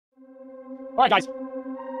Alright, guys.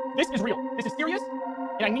 This is real. This is serious,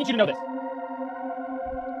 and I need you to know this.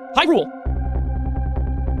 Hyrule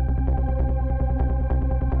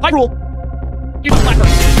is a flat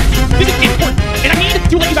earth. This is important, and I need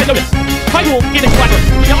to let you guys know this. Hyrule is a flat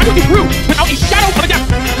earth. Now, I will be true without a shadow of a doubt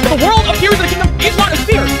that the world of Tears of the Kingdom is not a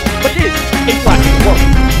sphere, but it is a flat world.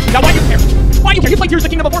 Now, why do you care? Why do you care? You play Tears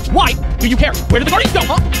of the Kingdom before. Why do you care? Where did the Guardians go,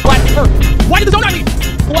 huh? Flat earth. Why did the Zone need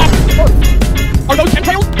flat earth? Are those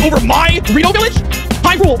entrails over my Rito village?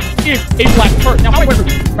 Hyrule is a flat earth. Now, how I wear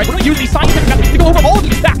Ruby, right? We're going to use these scientific methods to go over all of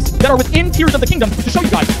these facts that are within Tears of the Kingdom to show you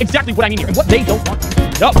guys exactly what I mean here and what they don't want to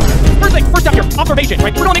know. First step here, observation,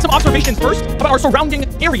 right? We're going to make some observations first about our surrounding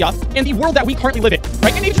area and the world that we currently live in,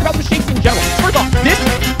 right? And maybe just about the shapes in general. First off, this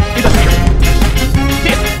is a sphere.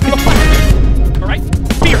 This is a flat. All right?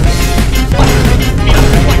 Sphere. Flat.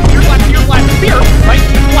 Sphere, right?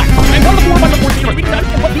 Flat. And one of the 4 by 4 spheres. We need to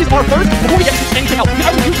understand what these are first before we get into anything else. Because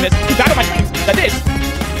I was using this to battle my claims that this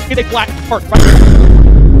is a flat earth, right?